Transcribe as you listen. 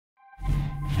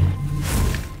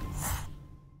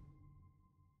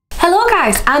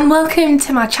guys, and welcome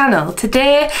to my channel.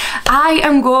 Today I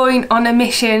am going on a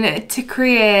mission to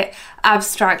create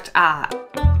abstract art.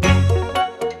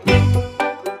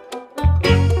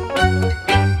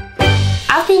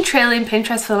 I've been trailing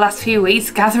Pinterest for the last few weeks,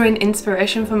 gathering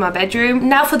inspiration for my bedroom.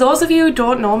 Now, for those of you who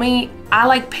don't know me, I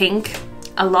like pink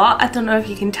a lot. I don't know if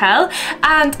you can tell,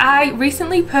 and I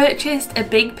recently purchased a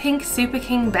big pink Super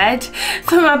King bed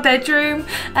for my bedroom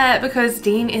because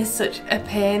Dean is such a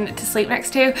pain to sleep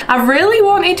next to. I really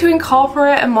wanted to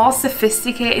incorporate a more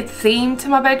sophisticated theme to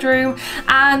my bedroom,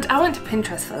 and I went to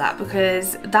Pinterest for that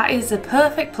because that is the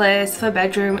perfect place for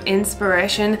bedroom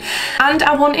inspiration. And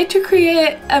I wanted to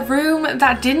create a room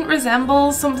that didn't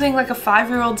resemble something like a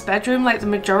 5-year-old's bedroom like the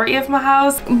majority of my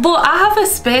house, but I have a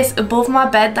space above my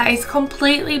bed that is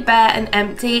completely bare and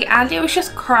empty, and it was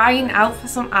just crying out for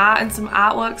some art and some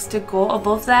artworks to go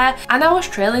above there. And I was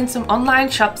trailing some online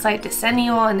shops like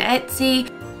Desenio and Etsy.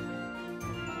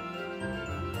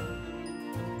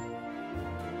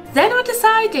 Then I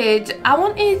decided I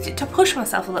wanted to push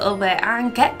myself a little bit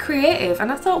and get creative, and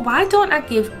I thought, why don't I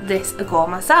give this a go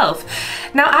myself?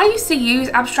 Now, I used to use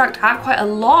abstract art quite a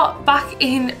lot back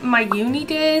in my uni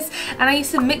days, and I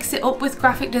used to mix it up with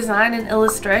graphic design and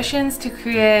illustrations to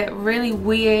create really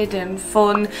weird and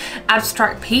fun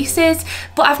abstract pieces,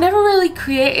 but I've never really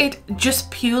created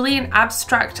just purely an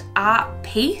abstract art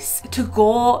piece to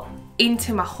go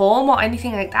into my home or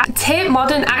anything like that. Tate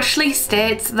Modern actually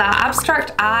states that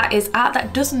abstract art is art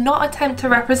that does not attempt to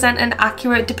represent an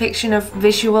accurate depiction of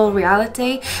visual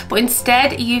reality, but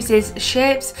instead uses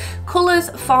shapes,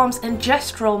 colours, forms and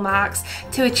gestural marks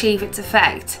to achieve its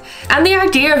effect. And the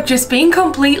idea of just being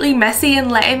completely messy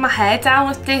and letting my hair down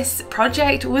with this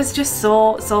project was just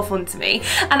so fun to me.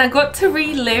 And I got to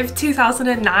relive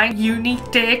 2009 uni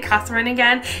day Catherine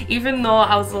again, even though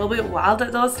I was a little bit wild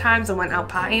at those times and went out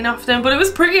partying often. But it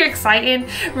was pretty exciting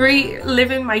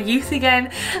reliving my youth again.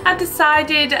 I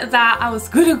decided that I was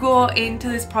gonna go into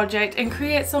this project and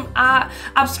create some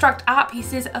abstract art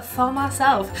pieces for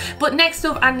myself. But next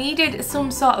up, I needed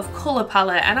some sort of colour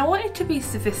palette, and I wanted to be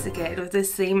sophisticated with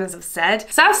this theme, as I've said.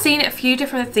 So I've seen a few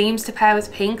different themes to pair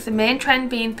with pink, the main trend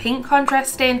being pink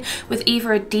contrasting with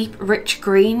either a deep rich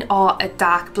green or a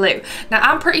dark blue. Now,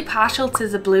 I'm pretty partial to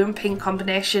the blue and pink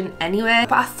combination anyway,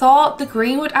 but I thought the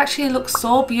green would actually look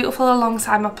so beautiful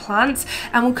alongside my plants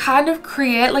and will kind of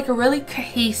create like a really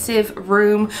cohesive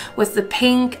room with the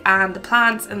pink and the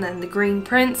plants and then the green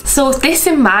prints. So with this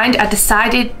in mind, I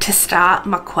decided to start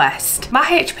my quest. My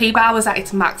HP bar was at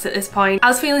its max at this point. I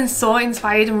was feeling so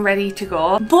inspired and ready to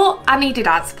go, but I needed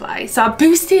art supply. So I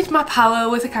boosted my power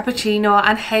with a cappuccino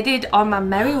and headed on my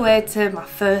merry way to my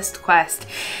first quest,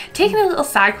 taking a little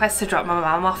side quest to drop my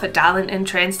mum off at Darlington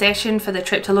train station for the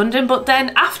trip to London. But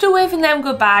then after waving them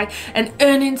goodbye and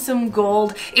earning some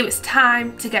gold, it was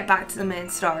time to get back to the main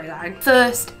storyline.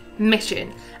 First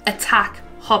mission: attack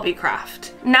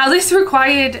Hobbycraft. Now, this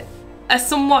required a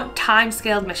somewhat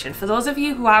time-scaled mission. For those of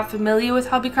you who are familiar with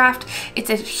Hobbycraft, it's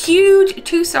a huge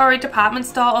 2-story department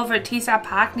store over at Teesside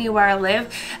Park near where I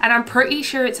live, and I'm pretty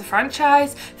sure it's a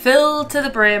franchise filled to the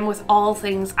brim with all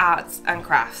things arts and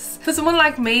crafts. For someone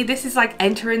like me, this is like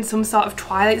entering some sort of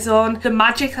Twilight Zone. The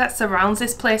magic that surrounds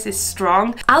this place is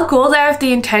strong. I'll go there with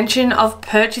the intention of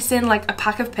purchasing like a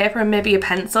pack of paper and maybe a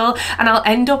pencil, and I'll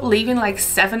end up leaving like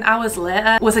 7 hours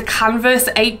later with a canvas,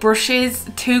 8 brushes,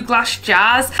 2 glass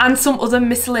jars and some other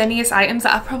miscellaneous items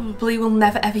that I probably will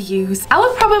never ever use. I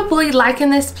would probably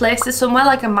liken this place to somewhere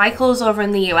like a Michael's over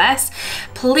in the US.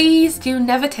 Please do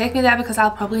never take me there because I'll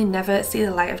probably never see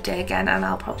the light of day again, and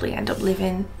I'll probably end up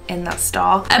living in that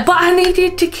store. But I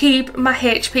needed to keep my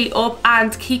HP up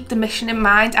and keep the mission in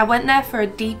mind. I went there for a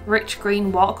deep rich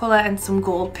green watercolour and some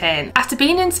gold paint. After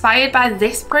being inspired by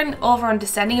this print over on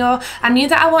Desenio, I knew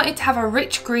that I wanted to have a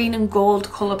rich green and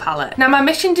gold colour palette. Now, my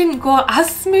mission didn't go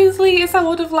as smoothly as I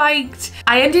would have liked.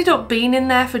 I ended up being in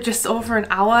there for just over an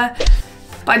hour,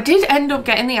 but I did end up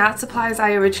getting the art supplies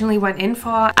I originally went in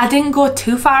for. I didn't go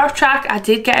too far off track. I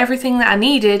did get everything that I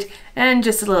needed and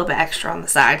just a little bit extra on the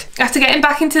side. After getting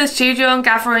back into the studio and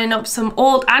gathering up some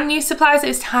old and new supplies, it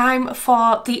was time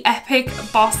for the epic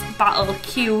boss battle.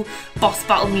 Cue boss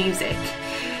battle music,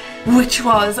 which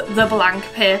was the blank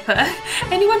paper.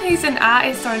 Anyone who's an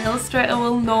artist or an illustrator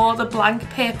will know the blank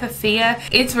paper fear.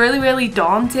 It's really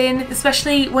daunting,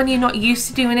 especially when you're not used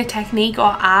to doing a technique or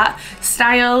art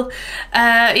style.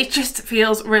 It just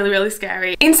feels really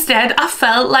scary. Instead, I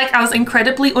felt like I was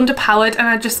incredibly underpowered, and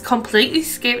I just completely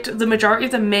skipped the majority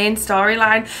of the main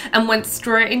storyline and went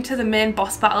straight into the main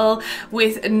boss battle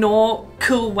with no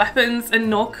cool weapons and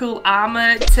no cool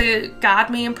armor to guard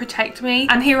me and protect me.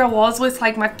 And here I was with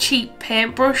like my cheap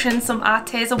paintbrush and some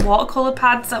Arteza watercolor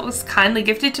pads that was kindly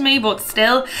gifted to me, but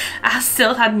still, I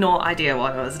still had no idea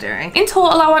what I was doing. In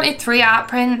total, I wanted 3 art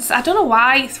prints. I don't know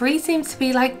why, 3 seems to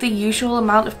be like the usual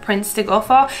amount of prints to go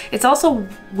for. It's also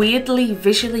weirdly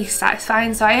visually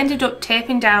satisfying, so I ended up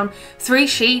taping down 3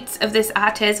 sheets of this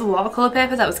Arteza watercolor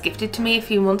paper that was gifted to me a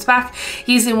few months back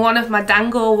using one of my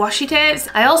Dango washi tapes.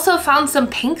 I also found some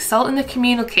pink salt in the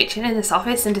communal kitchen in this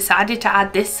office and decided to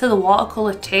add this to the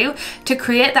watercolor too to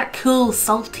create that cool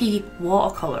salty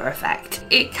watercolor effect.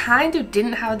 It kind of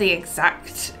didn't have the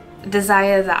exact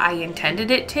desire that I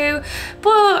intended it to, but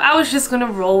I was just gonna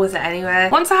roll with it anyway.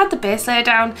 Once I had the base layer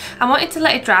down, I wanted to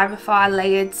let it dry before I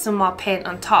layered some more paint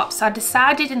on top, so I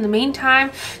decided in the meantime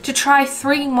to try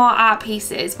 3 more art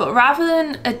pieces, but rather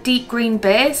than a deep green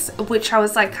base, which I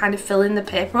was like kind of filling the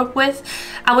paper up with,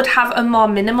 I would have a more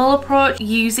minimal approach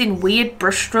using weird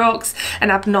brush strokes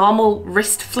and abnormal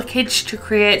wrist flickage to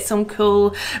create some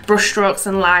cool brush strokes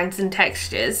and lines and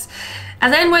textures. I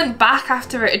then went back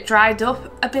after it had dried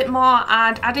up a bit more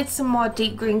and added some more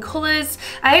deep green colours.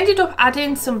 I ended up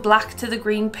adding some black to the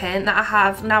green paint that I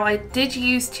have. Now I did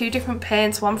use 2 different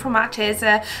paints, one from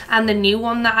Arteza and the new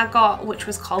one that I got, which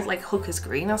was called like Hooker's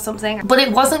Green or something, but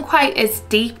it wasn't quite as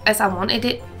deep as I wanted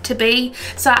it to be,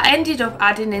 so I ended up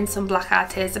adding in some black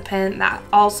Arteza paint that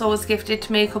also was gifted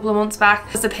to me a couple of months back,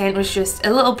 because the paint was just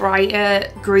a little brighter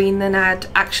green than I'd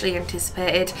actually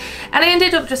anticipated. And I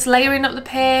ended up just layering up the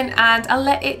paint and I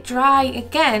let it dry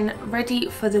again,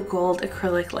 ready for the gold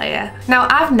acrylic layer. Now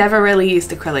I've never really used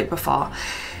acrylic before,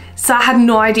 so I had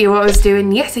no idea what I was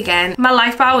doing yet again. My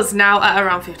life bar was now at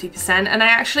around 50% and I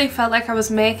actually felt like I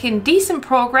was making decent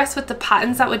progress with the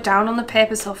patterns that were down on the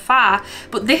paper so far,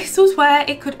 but this was where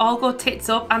it could all go tits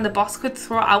up and the boss could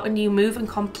throw out a new move and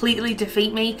completely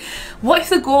defeat me. What if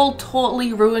the gold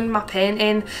totally ruined my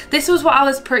painting? This was what I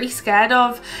was pretty scared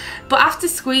of, but after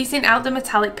squeezing out the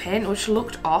metallic paint, which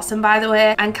looked awesome by the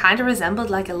way and kind of resembled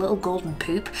like a little golden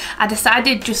poop, I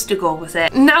decided just to go with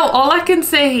it. Now all I can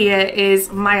say here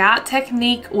is my art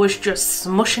technique was just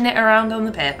smushing it around on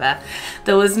the paper.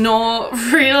 There was no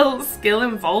real skill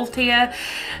involved here.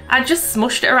 I just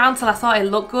smushed it around till I thought it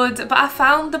looked good, but I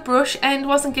found the brush end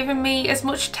wasn't giving me as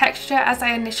much texture as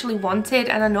I initially wanted,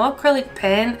 and I know acrylic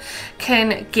paint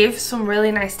can give some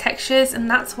really nice textures and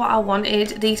that's what I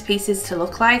wanted these pieces to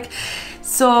look like.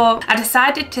 So I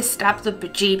decided to stab the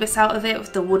bejeebus out of it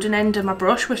with the wooden end of my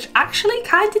brush, which actually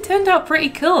kind of turned out pretty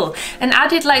cool, and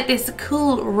added like this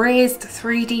cool raised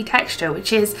 3D texture,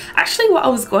 which is actually what I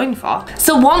was going for.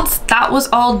 So once that was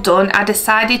all done, I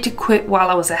decided to quit while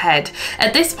I was ahead.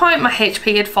 At this point my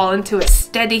HP had fallen to a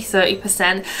steady 30%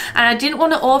 and I didn't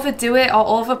want to overdo it or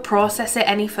over process it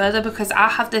any further, because I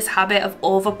have this habit of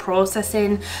over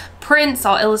processing prints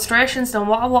or illustrations, and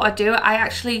what I want to do, I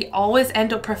actually always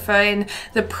end up preferring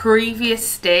the previous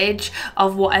stage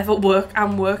of whatever work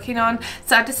I'm working on.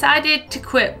 So I decided to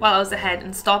quit while I was ahead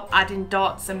and stop adding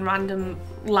dots and random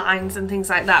lines and things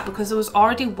like that, because there was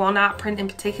already one art print in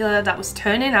particular that was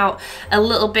turning out a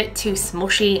little bit too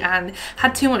smushy and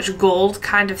had too much gold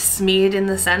kind of smeared in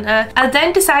the center. I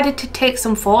then decided to take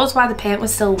some photos while the paint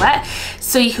was still wet,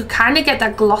 so you could kind of get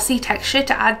that glossy texture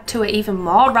to add to it even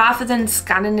more, rather than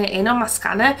scanning it in on my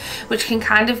scanner, which can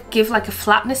kind of give like a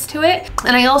flatness to it.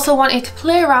 And I also wanted to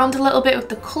play around a little bit with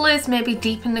the colors, maybe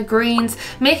deepen the greens,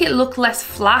 make it look less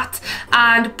flat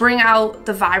and bring out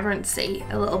the vibrancy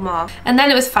a little more. And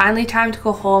then it was finally time to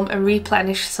go home and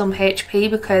replenish some HP,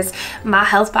 because my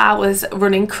health bar was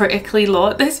running critically low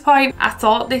at this point. I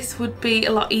thought this would be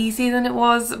a lot easier than it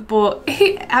was, but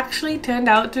it actually turned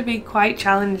out to be quite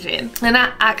challenging. And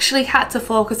I actually had to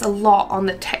focus a lot on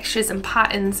the textures and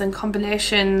patterns and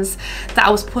combinations that I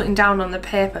was putting down on the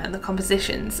paper and the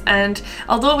compositions. And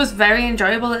although it was very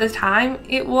enjoyable at the time,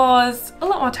 it was a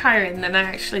lot more tiring than I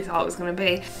actually thought it was going to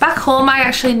be. Back home I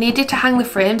actually needed to hang the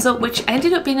frames up, which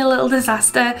ended up being a little disaster,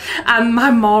 and my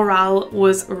morale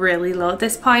was really low at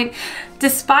this point.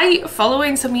 Despite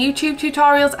following some YouTube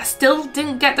tutorials, I still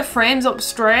didn't get the frames up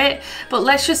straight, but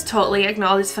let's just totally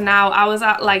ignore this for now. I was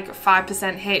at like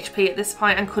 5% HP at this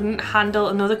point and couldn't handle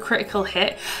another critical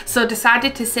hit, so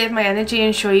decided to save my energy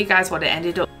and show you guys what it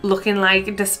ended up looking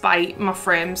like, despite my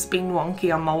frames being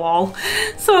wonky on my wall.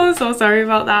 So sorry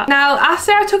about that. Now,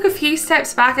 after I took a few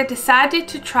steps back, I decided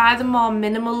to try the more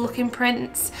minimal looking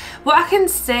prints. What I can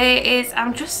say is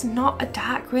I'm just not a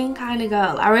dark green kind of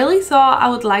girl. I really thought I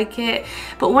would like it,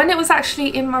 but when it was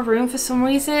actually in my room, for some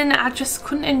reason I just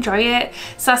couldn't enjoy it.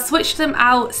 So I switched them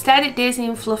out, stared at Daisy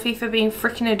and Fluffy for being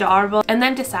freaking adorable, and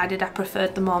then decided I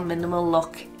preferred the more minimal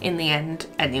look in the end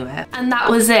anyway. And that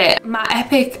was it. My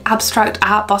epic abstract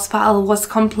art boss battle was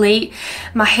complete.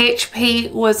 My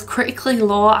HP was critically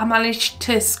low. I managed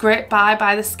to scrape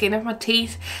by the skin of my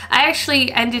teeth. I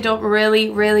actually ended up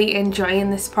really enjoying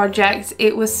this project.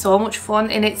 It was so much fun,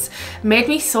 and it's made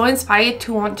me so inspired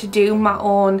to want to do my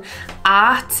own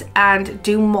art and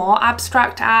do more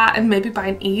abstract art, and maybe buy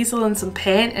an easel and some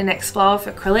paint and explore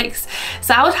with acrylics.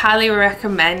 So I would highly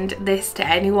recommend this to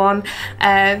anyone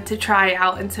to try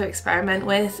out and to experiment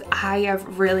with. I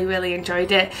have really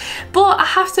enjoyed it, but I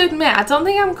have to admit, I don't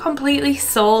think I'm completely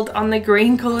sold on the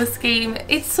green colour scheme.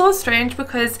 It's so strange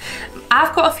because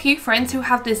I've got a few friends who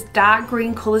have this dark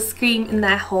green colour scheme in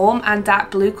their home and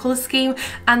dark blue colour scheme,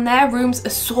 and their rooms are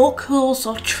so cool,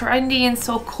 so trendy and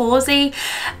so cozy.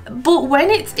 But when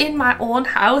it's in my own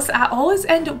house, I always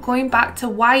end up going back to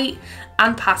white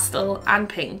and pastel and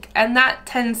pink, and that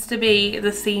tends to be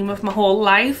the theme of my whole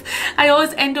life. I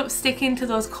always end up sticking to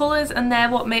those colours, and they're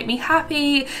what make me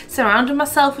happy, surrounding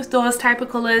myself with those type of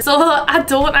colours. So I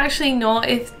don't actually know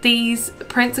if these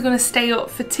prints are going to stay up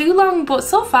for too long, but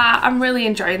so far I'm really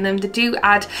enjoying them. They do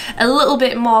add a little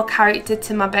bit more character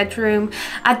to my bedroom.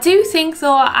 I do think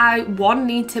though I, one,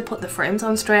 need to put the frames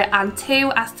on straight, and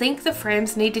two, I think the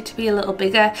frames needed to be a little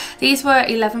bigger. These were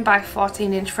 11 by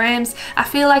 14 inch frames. I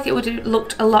feel like it would have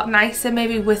looked a lot nicer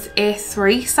maybe with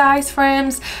A3 size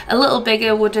frames. A little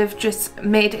bigger would have just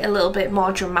made it a little bit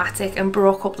more dramatic and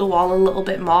broke up the wall a little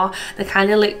bit more. They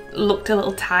kind of looked a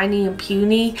little tiny and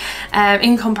puny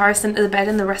in comparison to the bed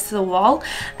and the rest of the wall.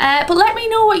 But let me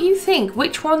know what you think.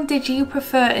 Which one did you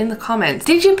prefer in the comments?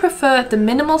 Did you prefer the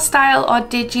minimal style, or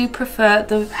did you prefer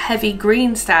the heavy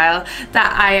green style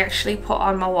that I actually put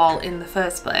on my wall in the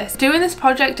first place? Doing this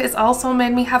project has also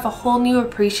made me have a whole new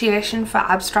appreciation for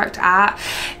abstract art.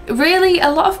 Really, a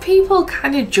lot of people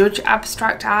kind of judge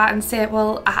abstract art and say,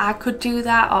 well, I could do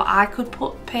that, or I could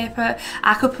put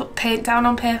paint down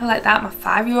on paper like that, my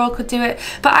 5-year-old could do it.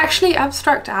 But actually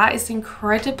abstract art is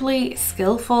incredibly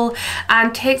skillful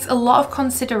and takes a lot of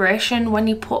consideration when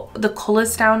you put the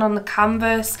colours down on the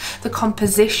canvas, the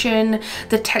composition,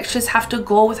 the textures have to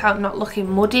go without not looking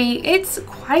muddy. It's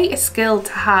quite a skill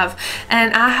to have,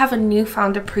 and I have a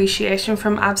newfound appreciation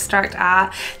from abstract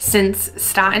art since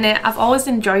starting it. I've always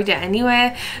enjoyed it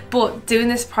anyway, but doing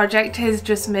this project has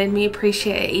just made me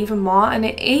appreciate it even more, and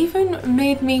it even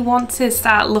made me want to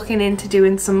start looking into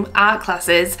doing some art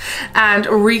classes and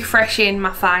refreshing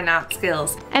my fine art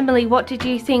skills. Emily, what did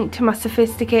you think to my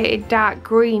sophisticated dark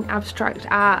green abstract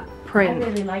art print? I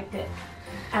really liked it.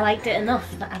 I liked it enough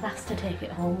that I've asked to take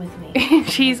it home with me.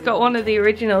 She's got one of the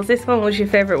originals. This one was your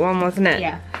favourite one, wasn't it?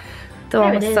 Yeah. The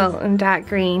one with salt and dark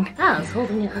green. Oh, I was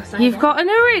holding it upside down. You've got an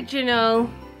original.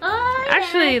 Oh, yeah.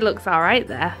 Actually, it looks alright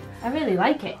there. I really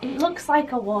like it. It looks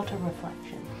like a water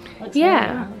reflection. Looks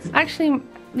yeah, really nice. actually,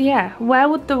 yeah. Where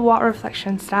would the water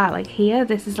reflection start? Like here?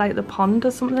 This is like the pond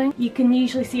or something? You can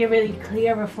usually see a really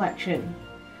clear reflection,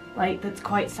 like that's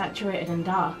quite saturated and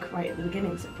dark right at the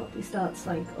beginning, so it probably starts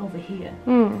like over here.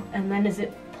 And then as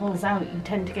it pulls out, you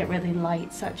tend to get really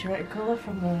light saturated colour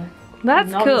from the...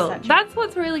 That's cool. That's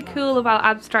what's really cool about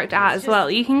abstract art as well.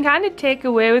 You can kind of take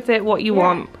away with it what you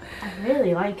want. I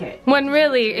really like it. When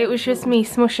really it was just me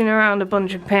smushing around a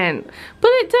bunch of paint.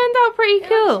 But it turned out pretty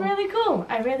cool. It's really cool.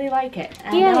 I really like it.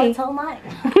 And Yay. now it's all mine.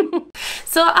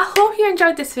 So I hope you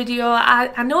enjoyed this video.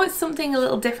 I know it's something a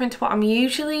little different to what I'm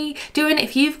usually doing.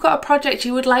 If you've got a project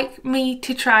you would like me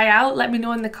to try out, let me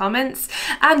know in the comments.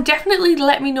 And definitely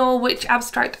let me know which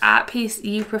abstract art piece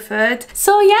you preferred.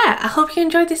 So yeah, I hope you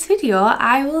enjoyed this video.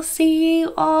 I will see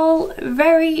you all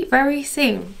very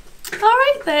soon.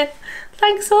 Alright then.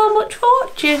 Thanks so much for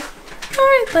watching.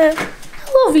 Alright then.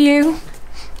 I love you.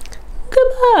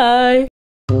 Goodbye.